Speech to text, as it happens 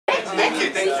Thank you.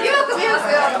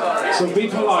 So be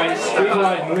polite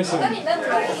and listen.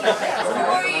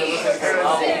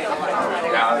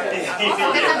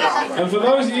 And for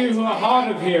those of you who are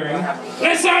hard of hearing,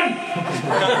 listen!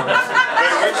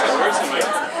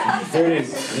 There it is.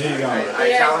 There you go.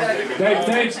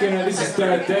 Dave's gonna. This is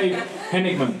Dave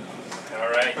Henigman. All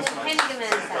right.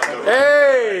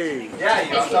 Hey!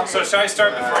 So shall I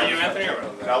start before you, Anthony? Or?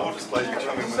 No, we'll just let you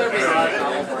come in with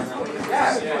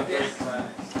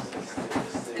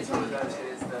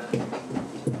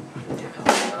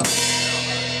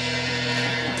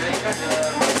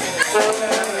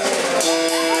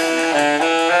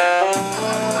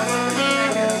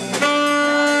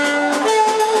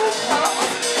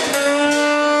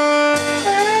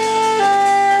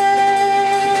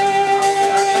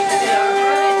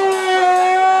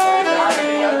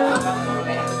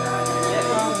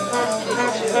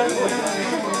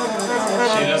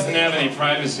She doesn't have any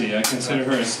privacy. I consider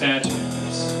her a statue.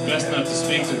 It's best not to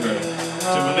speak to her.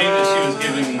 To believe that she was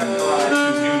given a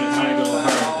tiny little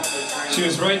heart. She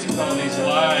was right to call these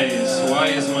lies. Why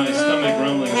is my stomach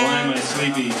rumbling? Why am I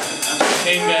sleepy? She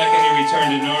came back and he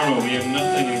returned to normal. We have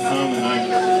nothing in common. I'm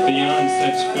beyond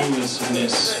such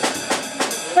foolishness.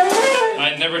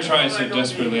 I'd never try so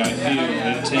desperately. I feel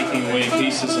that taking away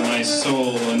pieces of my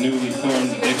soul, a newly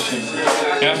formed addiction.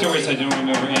 Afterwards, I don't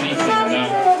remember anything,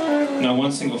 not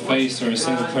one single face or a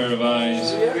single pair of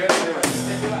eyes.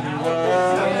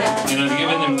 And I've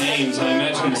given them names. I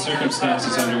imagine the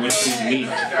circumstances under which we meet.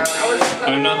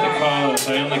 I'm not the cause.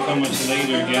 I only come much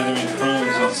later, gathering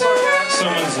crumbs. It's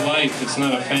someone's life. It's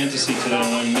not a fantasy to them.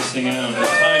 I'm missing out. At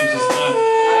times, it's not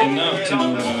enough to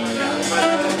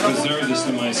preserve this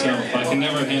to myself. I can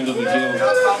never handle the guilt.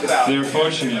 They're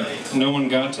fortunate. No one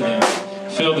got to them.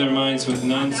 Filled their minds with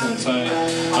nonsense.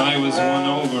 I was won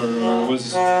over, or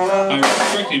was I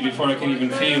restricted before I can even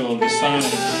feel, decide,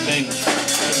 think.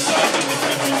 Inside me, the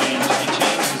friend remains. She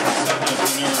changes and somehow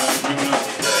from there I've given up.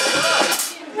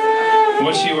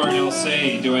 What she or he'll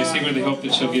say, do I secretly hope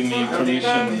that she'll give me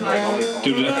permission?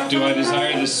 Do I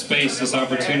desire this space, this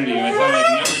opportunity? I thought I'd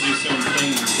never do certain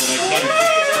things that I can't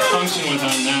function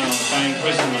without now. If I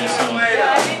imprison myself,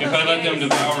 if I let them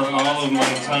devour all of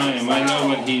my time, I know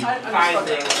what he'd put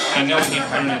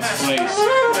in its place,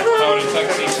 how it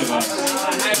affects each of us.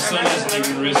 The sun hasn't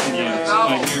even risen yet.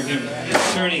 I hear him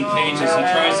turning pages. He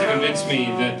tries to convince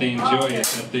me that they enjoy it,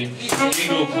 that they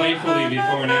giggle playfully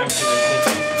before and after this.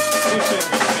 Push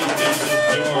over his feet down to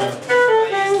the door.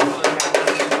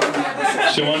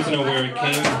 She wants to know where it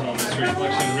came from. Its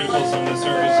reflection ripples on the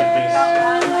surface of this.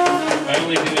 I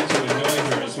only did it to annoy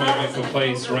her. It's my rightful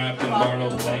place, wrapped in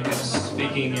borrowed blankets,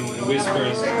 speaking in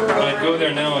whispers. I'd go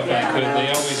there now if I could. They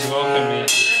always welcome me.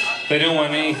 They don't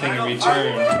want anything in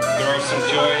return. There are some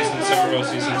joys and sorrows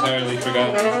he's entirely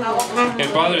forgotten.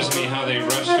 It bothers me how they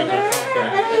rush to her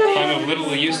comfort. I'm of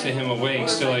little use to him awake,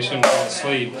 still I shouldn't fall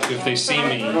asleep. If they see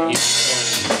me, he's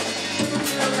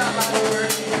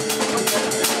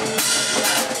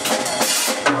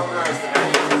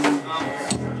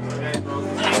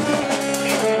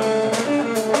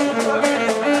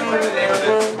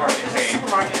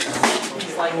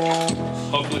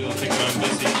hopefully they'll think I'm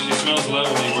busy. She smells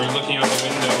lovely. We're looking out the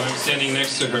window. I'm standing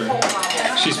next to her.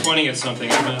 She's pointing at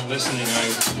something. I'm not listening.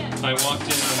 I walked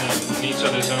in on them in each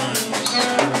other's arms.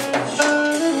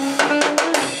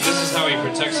 This is how he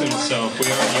protects himself.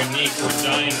 We are unique. We're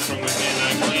dying from within.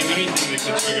 I claim anything that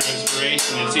could trigger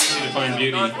inspiration. It's easy to find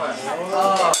beauty.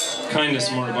 Kindness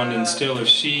more abundant still. If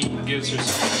she gives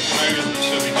herself entirely,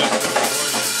 she'll be just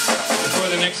rewarded. Before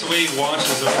the next wave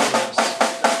washes over us.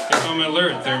 I'm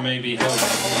alert, there may be hope.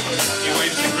 He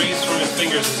wipes the grease from his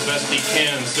fingers as best he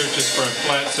can, searches for a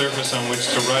flat surface on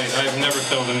which to write. I've never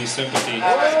felt any sympathy.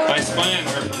 I spy on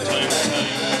her from time to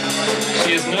time.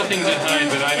 She has nothing to hide,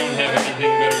 but I don't have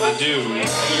anything better to do.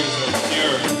 Others are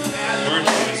pure,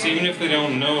 virtuous, even if they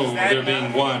don't know they're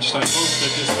being watched. I hope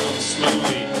that this will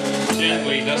slowly,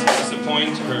 gently doesn't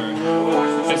disappoint her.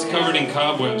 It's covered in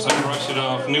cobwebs. I brush it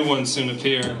off. New ones soon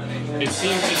appear. It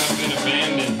seems to have been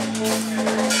abandoned.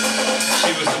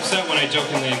 She was upset when I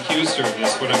jokingly accused her of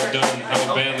this, what I've done,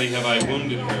 how badly have I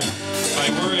wounded her. I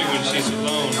worry when she's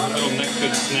alone, her little neck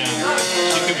could snap.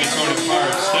 She could be torn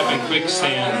apart, step in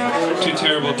quicksand. 2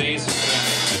 terrible days have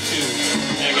passed, 2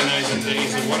 agonizing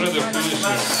days of what other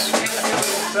foolishness?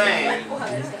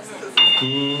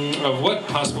 Of what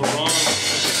possible wrong is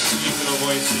such a sweet little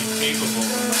voice capable?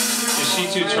 Is she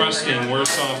too trusting,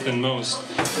 worse off than most?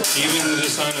 Even the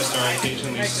dishonest are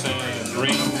occasionally sad.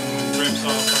 Rain drips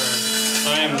off her.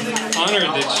 I am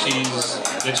honored that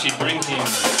she'd bring him.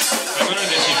 I'm honored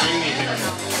that she'd bring me here.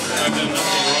 I've done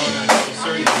nothing wrong. I feel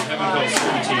certain. I haven't felt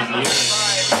certainty in years.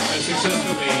 As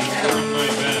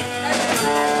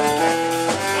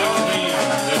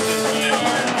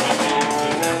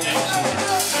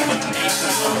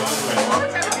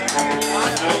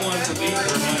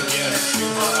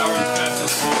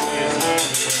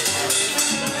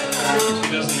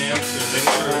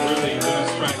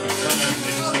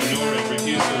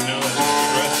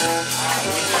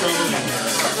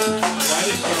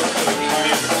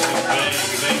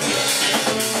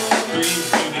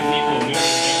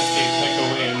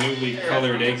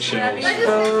colored eggshells.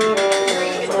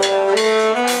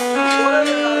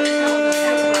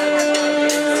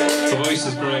 The voice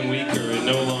is growing weaker. It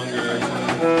no longer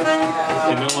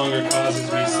causes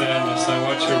me sadness. I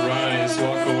watch her rise,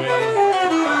 walk away.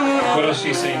 What does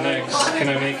she say next? Can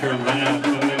I make her laugh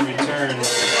and then return?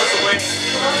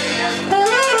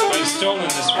 I've stolen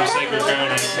this from sacred ground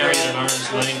and carried at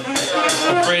arm's length.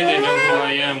 Afraid they know who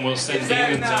I am, will send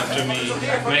demons after me,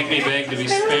 make me beg to be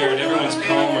spared. Everyone's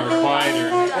calmer, quieter,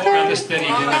 and the steady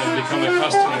din has become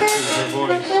accustomed to her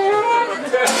voice.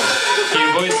 He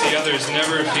avoids the others,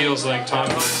 never feels like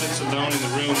talking, sits alone in the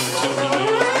room until he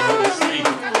knows I'm asleep. I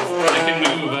can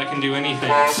move, I can do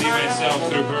anything, see myself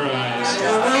through her eyes,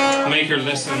 make her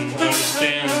listen,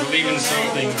 understand, believe in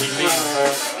something,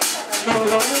 release.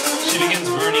 She begins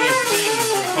burning his things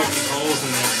or poking holes in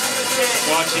them,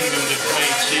 watching them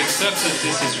deflate. She accepts that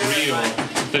this is real,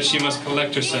 that she must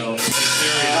collect herself, be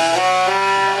serious.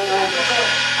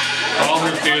 All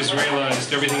her fears realized,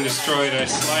 everything destroyed, I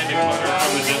slide the clutter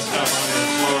from the desktop onto the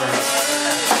floor.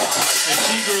 As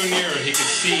she grew nearer, he could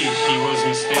see she was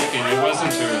mistaken. It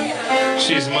wasn't her.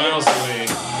 She's miles away,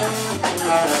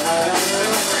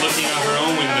 looking out her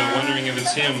own window, wondering if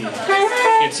it's him.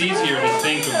 It's easier to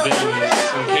think of them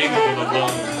as incapable of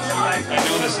love. I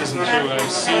know this isn't true. I've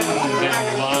seen them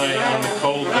lie on the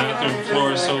cold bathroom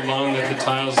floor so long that the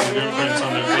tiles leave imprints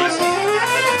on their faces.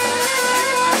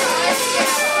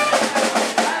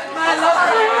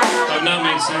 I've not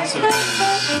made sense of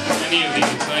any of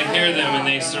these. I hear them and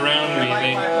they surround me.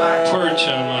 They perch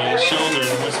on my shoulder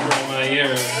and whisper in my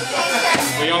ear.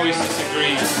 We always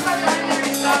disagree.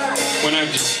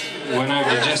 When I've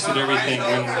digested everything,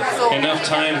 when enough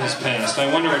time has passed, I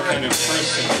wonder what kind of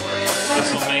person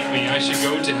this will make me. I should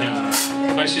go to him.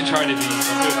 I should try to be a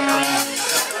good friend.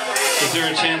 Is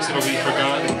there a chance it'll be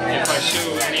forgotten? If I show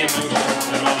any emotion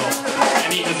at all,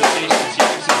 any hesitation, he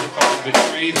uses if I've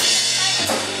betrayed him.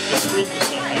 It's proof of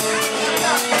something.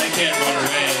 I can't run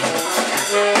away.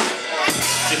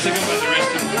 They took him by the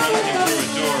wrist and thrown him through a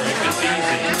door. If it's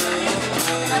easy,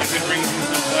 if it brings him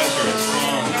some pleasure, it's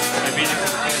wrong. I beat a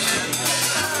confession.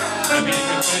 I beat a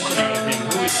confession out of him.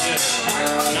 Who is this?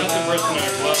 Not the person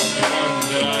I've loved, the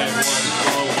one that I want to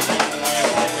grow, the one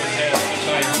I've always had such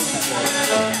high hopes for.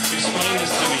 Explain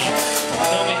this to me.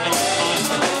 Tell me how it's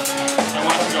possible. I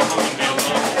want to go home and be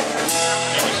alone.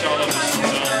 I wish all of this was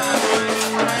done.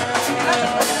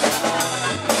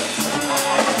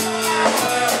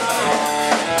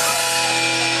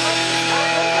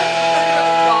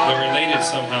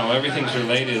 Somehow, everything's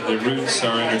related, the roots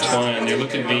are intertwined. They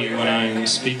look at me when I'm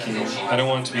speaking. I don't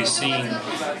want to be seen.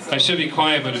 I should be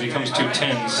quiet, but it becomes too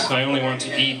tense. I only want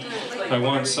to eat. I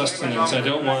want sustenance. I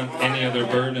don't want any other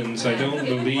burdens. I don't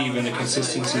believe in the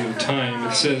consistency of time.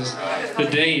 It says the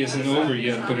day isn't over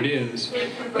yet, but it is.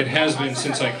 It has been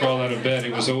since I crawled out of bed.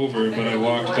 It was over, but I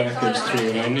walked backwards through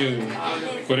it. I knew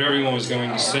what everyone was going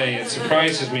to say. It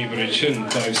surprises me, but it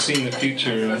shouldn't. I've seen the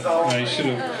future. I should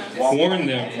have warned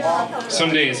them.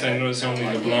 Some days I notice only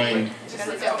the blind.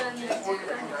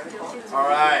 All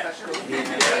right.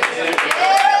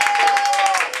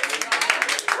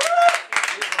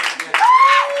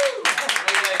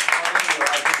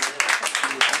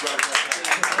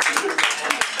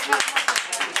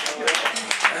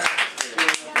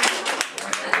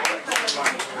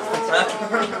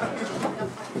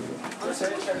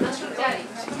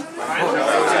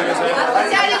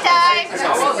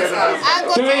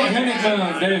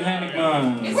 Dave Hennigan.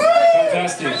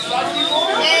 Fantastic.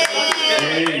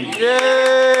 Yay.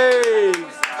 Yay.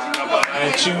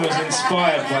 That tune was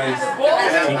inspired by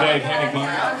Dave Hennigan.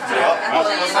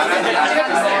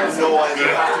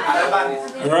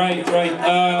 Right.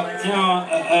 You know,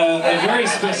 a very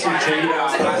special treat.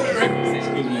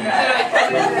 Excuse me. A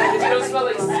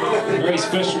very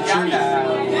special treat.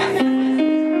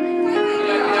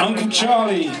 Uncle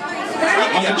Charlie's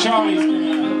gonna join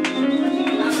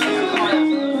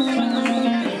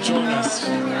us.